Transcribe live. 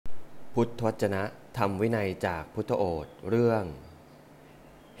พุทธวจนะธรรมวินัยจากพุทธโอษฐ์เรื่อง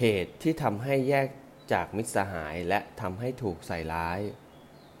เหตุที่ทำให้แยกจากมิตรสหายและทำให้ถูกใส่ร้าย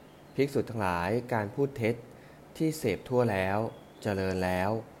ภิกษุทั้งหลายการพูดเท็จที่เสพทั่วแล้วเจริญแล้ว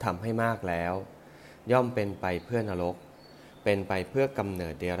ทำให้มากแล้วย่อมเป็นไปเพื่อนรกเป็นไปเพื่อกำเนิ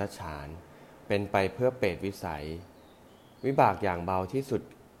ดเดรัจฉานเป็นไปเพื่อเปรตวิสัยวิบากอย่างเบาที่สุด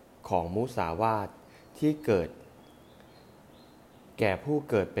ของมุสาวาทที่เกิดแก่ผู้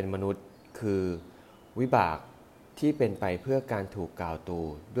เกิดเป็นมนุษย์คือวิบากที่เป็นไปเพื่อการถูกกล่าวตู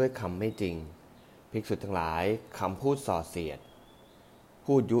ด้วยคำไม่จริงภิกษุทั้งหลายคำพูดส่อเสียด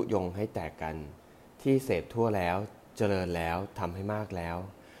พูดยุยงให้แตกกันที่เสพทั่วแล้วเจริญแล้วทำให้มากแล้ว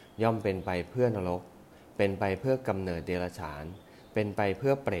ย่อมเป็นไปเพื่อนรกเป็นไปเพื่อกำเนิดเดรัจฉานเป็นไปเพื่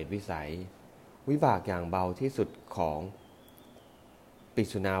อเปรตวิสัยวิบากอย่างเบาที่สุดของปิ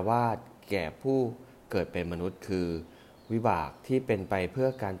สุนาวาสแก่ผู้เกิดเป็นมนุษย์คือวิบากที่เป็นไปเพื่อ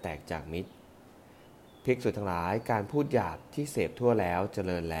การแตกจากมิตรภิกษุทั้งหลายการพูดหยาบที่เสพทั่วแล้วเจ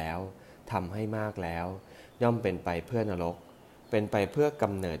ริญแล้วทำให้มากแล้วย่อมเป็นไปเพื่อนรกเป็นไปเพื่อก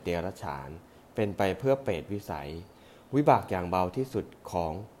ำเนิดเดรัจฉานเป็นไปเพื่อเปรตวิสัยวิบากอย่างเบาที่สุดขอ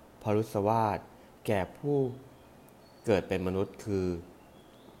งพรุสวาทแก่ผู้เกิดเป็นมนุษย์คือ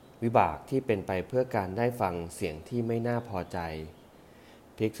วิบากที่เป็นไปเพื่อการได้ฟังเสียงที่ไม่น่าพอใจ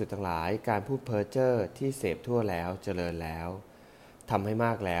ภิกษุทั้งหลายการพูดเพ้อเจ้อที่เสพทั่วแล้วเจริญแล้วทำให้ม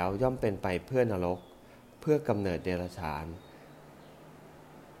ากแล้วย่อมเป็นไปเพื่อนรกเพื่อกำเนิดเดรัจฉาน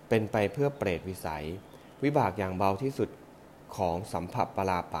เป็นไปเพื่อเปรตวิสัยวิบากอย่างเบาที่สุดของสัมผัสป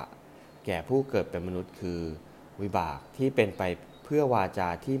ราปะแก่ผู้เกิดเป็นมนุษย์คือวิบากที่เป็นไปเพื่อวาจา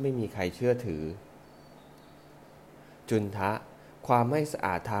ที่ไม่มีใครเชื่อถือจุนทะความไม่สะอ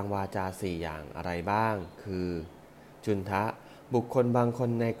าดทางวาจาสี่อย่างอะไรบ้างคือจุนทะบุคคลบางคน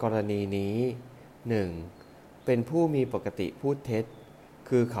ในกรณีนี้ 1. เป็นผู้มีปกติพูดเท็จ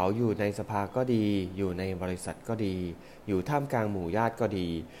คือเขาอยู่ในสภาก็ดีอยู่ในบริษัทก็ดีอยู่ท่ามกลางหมู่ญาติก็ดี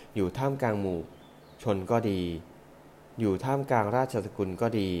อยู่ท่ามกลางหมู่ชนก็ดีอยู่ท่ามกลางราชสกุลก็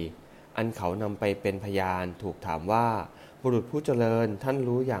ดีอันเขานำไปเป็นพยานถูกถามว่าบุรุษผู้เจริญท่าน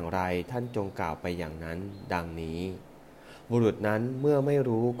รู้อย่างไรท่านจงกล่าวไปอย่างนั้นดังนี้บุรุษนั้นเมื่อไม่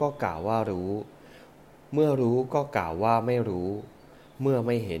รู้ก็กล่าวว่ารู้เมื่อรู้ก็กล่าวว่าไม่รู้เมื่อไ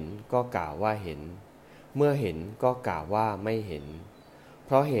ม่เห็นก็กล่าวว่าเห็นเมื่อเห็นก็กล่าวว่าไม่เห็นเพ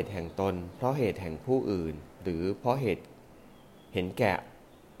ราะเหตุแห่งตนเพราะเหตุแห่งผู้อื่นหรือเพราะเหตุเห็นแก่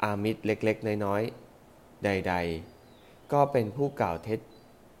อามิตรเล็กๆน้อยๆใดๆก็เป็นผู้กล่าวเท็จ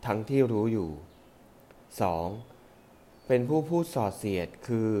ทั้งที่รู้อยู่ 2. เป็นผู้พูดส่อเสียด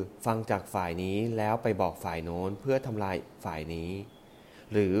คือฟังจากฝ่ายนี้แล้วไปบอกฝ่ายโน้นเพื่อทำลายฝ่ายนี้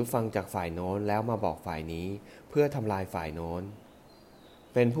หรือฟังจากฝ่ายโน้นแล้วมาบอกฝ่ายนี้เพื่อทำลายฝ่ายโน้น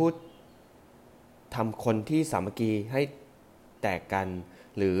เป็นผู้ทำคนที่สามัคคีให้แตกกัน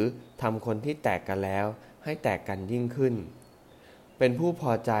หรือทำคนที่แตกกันแล้วให้แตกกันยิ่งขึ้นเป็นผู้พ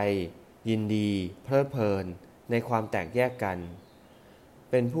อใจยินดีเพลิดเพลินในความแตกแยกกัน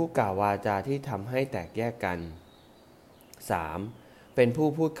เป็นผู้กล่าววาจาที่ทำให้แตกแยกกัน 3. เป็นผู้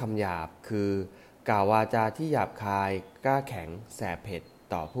พูดคำหยาบคือกล่าววาจาที่หยาบคายกล้าแข็งแสบเผ็ด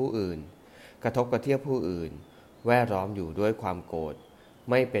ต่อผู้อื่นกระทบกระเทียบผู้อื่นแวดล้อมอยู่ด้วยความโกรธ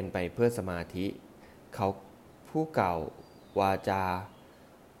ไม่เป็นไปเพื่อสมาธิเขาผู้กล่าววาจา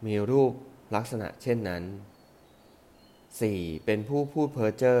มีรูปลักษณะเช่นนั้น 4. เป็นผู้พูดเพ้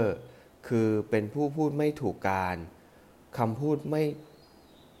อเจ้อคือเป็นผู้พูดไม่ถูกการคำพูด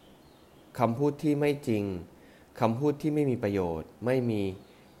ที่ไม่จริงคำพูดที่ไม่มีประโยชน์ไ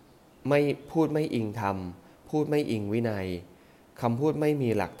ม่พูดไม่อิงธรรมพูดไม่อิงวินัยคำพูดไม่มี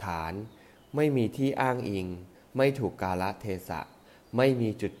หลักฐานไม่มีที่อ้างอิงไม่ถูกกาลเทศะไม่มี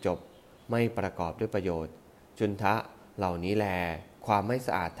จุดจบไม่ประกอบด้วยประโยชน์จุนทะเหล่านี้แลความไม่ส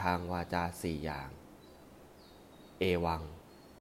ะอาดทางวาจาสี่อย่างเอวัง